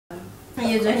How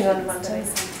do you do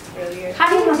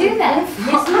that?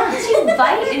 How did you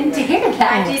bite into that?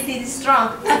 My teeth is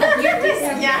strong. Your teeth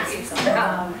is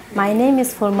strong. My name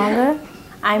is Fulmanger.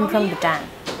 I'm from Bhutan.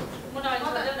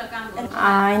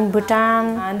 In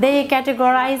Bhutan, they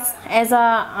categorize as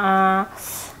a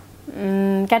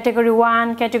category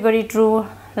 1, category 2,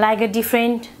 like a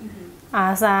different,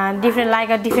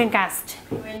 like a different caste.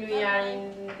 When we are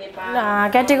in Nepal,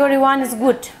 category 1 is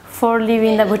good for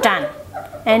living in the Bhutan,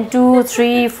 and 2,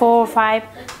 3, 4, 5,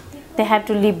 they have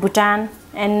to leave Bhutan,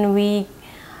 and we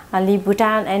leave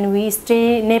Bhutan and we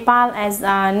stay Nepal as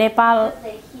Nepal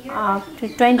to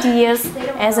 20 years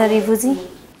as a refugee.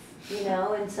 You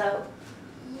know, and so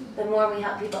the more we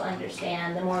help people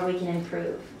understand, the more we can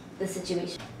improve the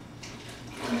situation.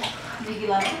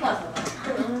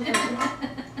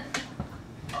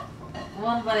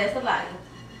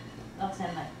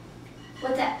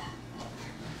 What's that?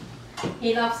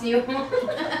 He loves you.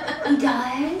 He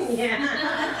does?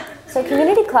 Yeah. So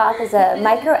Community Cloth is a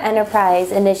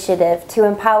micro-enterprise initiative to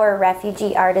empower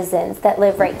refugee artisans that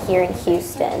live right here in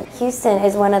Houston. Houston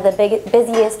is one of the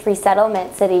busiest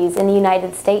resettlement cities in the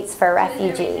United States for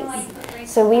refugees.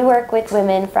 So we work with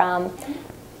women from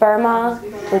Burma,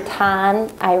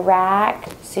 Bhutan, Iraq,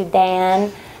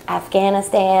 Sudan,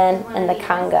 Afghanistan, and the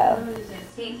Congo.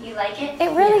 You like it?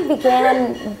 It really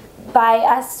began by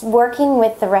us working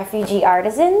with the refugee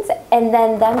artisans and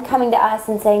then them coming to us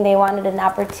and saying they wanted an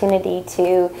opportunity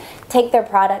to take their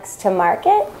products to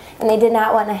market, and they did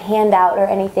not want a handout or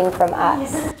anything from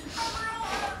us.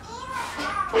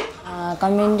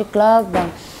 Community club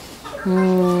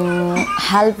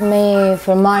helped me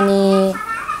for money.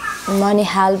 Money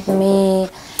helped me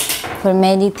for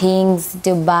many things,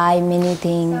 to buy many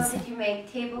things. So did you make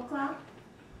tablecloth?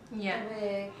 Yeah.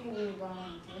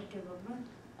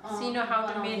 So you know how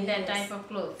to make that type of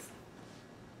clothes.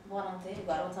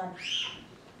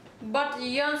 But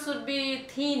yarn should be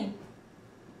thin.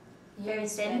 Very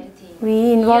thin.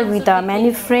 We involved with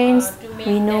many friends.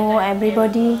 We know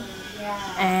everybody,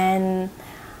 and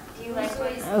Do you like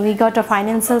we got a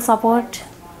financial support.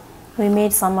 We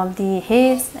made some of the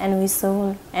hairs and we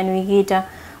sold, and we get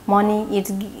money.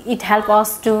 It helped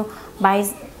us to buy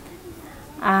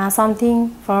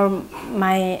something for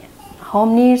my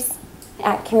home needs.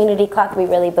 At Community Cloth, we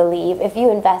really believe if you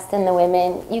invest in the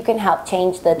women, you can help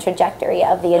change the trajectory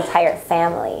of the entire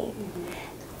family.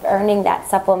 Earning that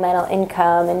supplemental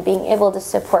income and being able to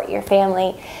support your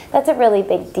family, that's a really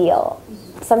big deal.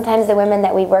 Sometimes the women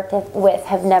that we worked with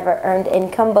have never earned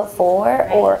income before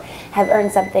or have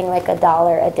earned something like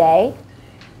 $1 a day.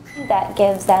 That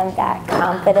gives them that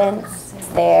confidence.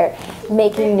 They're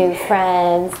making new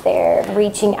friends, they're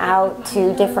reaching out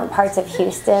to different parts of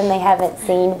Houston they haven't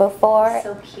seen before.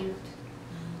 So cute.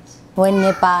 When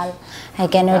Nepal, I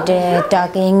cannot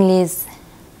talk English,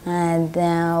 and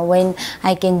when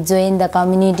I can join the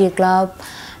community club,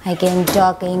 I can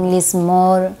talk English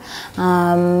more.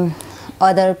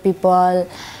 Other people,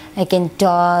 I can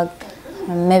talk,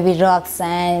 maybe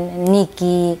Roxanne,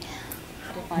 Nikki,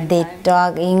 they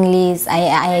talk English.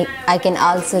 I can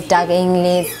also talk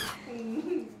English.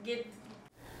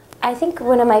 I think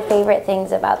one of my favorite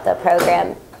things about the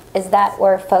program is that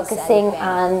we're focusing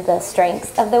on the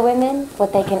strengths of the women,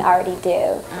 what they can already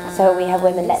do. So we have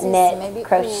women that knit,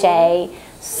 crochet,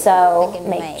 sew,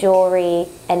 make jewelry,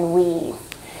 and weave.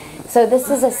 So this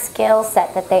is a skill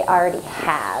set that they already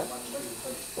have.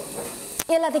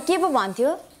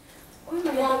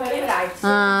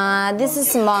 This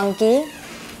is monkey.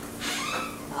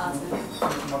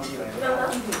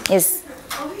 Yes,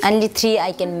 only 3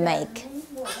 I can make.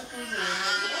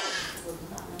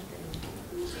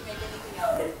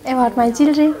 About my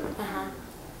children,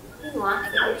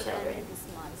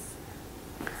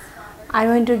 I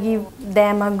want to give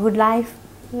them a good life.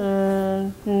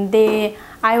 I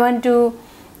want to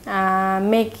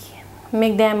make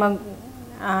them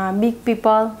a big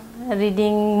people,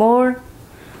 reading more.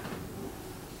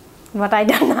 But I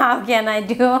don't know how can I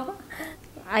do.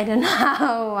 I don't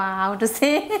know how to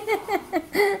say.